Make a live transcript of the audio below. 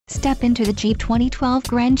step into the Jeep 2012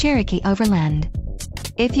 Grand Cherokee Overland.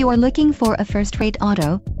 If you are looking for a first-rate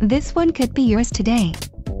auto, this one could be yours today.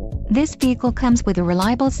 This vehicle comes with a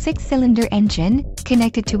reliable 6-cylinder engine,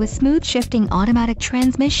 connected to a smooth shifting automatic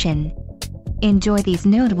transmission. Enjoy these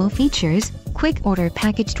notable features: quick order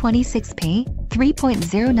package 26P,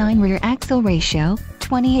 3.09 rear axle ratio,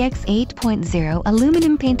 20x8.0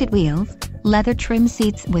 aluminum painted wheels, leather trim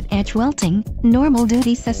seats with edge welting, normal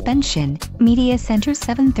duty suspension, media center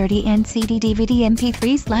 730 and CD DVD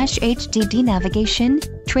MP3/HDD navigation,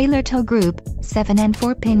 trailer tow group, 7 and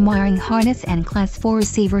 4-pin wiring harness and Class 4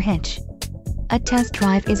 receiver hitch. A test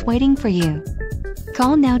drive is waiting for you.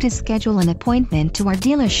 Call now to schedule an appointment to our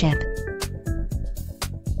dealership.